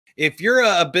If you're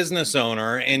a business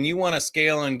owner and you want to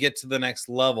scale and get to the next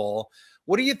level,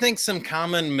 what do you think some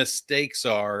common mistakes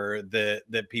are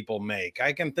that people make?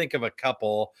 I can think of a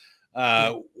couple.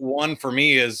 One for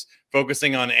me is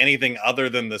focusing on anything other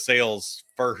than the sales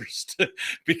first,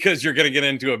 because you're going to get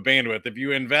into a bandwidth. If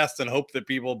you invest and hope that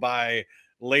people buy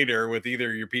later with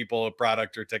either your people,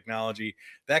 product, or technology,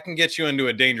 that can get you into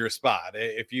a dangerous spot.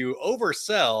 If you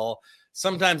oversell,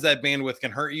 sometimes that bandwidth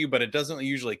can hurt you, but it doesn't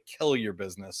usually kill your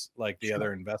business like the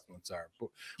other investments are.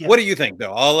 Yeah. What do you think,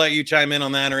 though? I'll let you chime in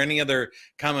on that, or any other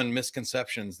common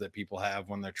misconceptions that people have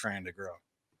when they're trying to grow.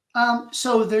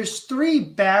 So there's three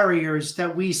barriers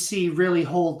that we see really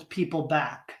hold people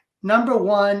back. Number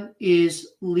one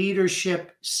is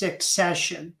leadership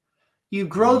succession. You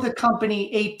grow the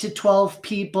company 8 to 12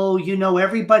 people, you know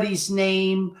everybody's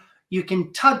name, you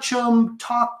can touch them,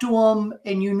 talk to them,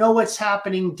 and you know what's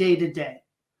happening day to day.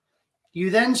 You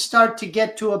then start to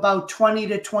get to about 20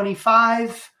 to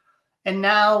 25, and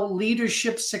now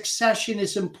leadership succession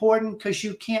is important because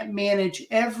you can't manage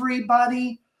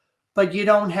everybody, but you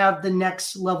don't have the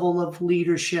next level of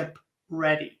leadership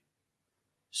ready.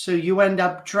 So you end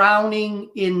up drowning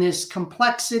in this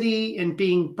complexity and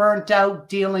being burnt out,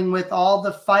 dealing with all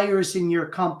the fires in your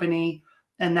company,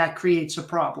 and that creates a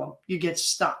problem. You get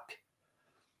stuck.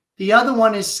 The other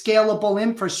one is scalable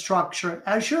infrastructure.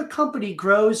 As your company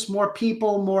grows, more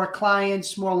people, more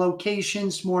clients, more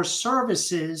locations, more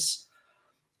services,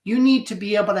 you need to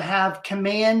be able to have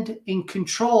command and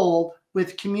control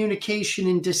with communication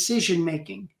and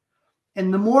decision-making.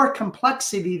 And the more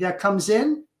complexity that comes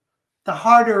in, the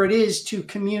harder it is to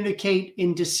communicate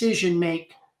and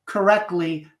decision-make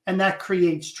correctly, and that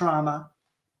creates drama.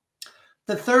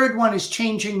 The third one is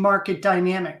changing market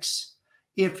dynamics.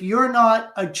 If you're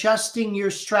not adjusting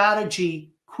your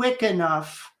strategy quick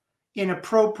enough in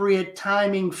appropriate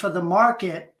timing for the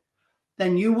market,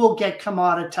 then you will get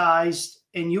commoditized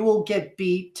and you will get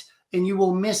beat and you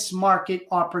will miss market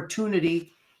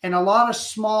opportunity. And a lot of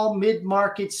small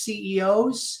mid-market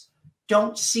CEOs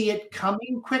don't see it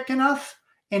coming quick enough,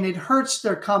 and it hurts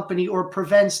their company or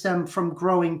prevents them from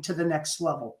growing to the next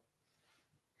level.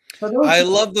 I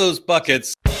love those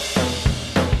buckets.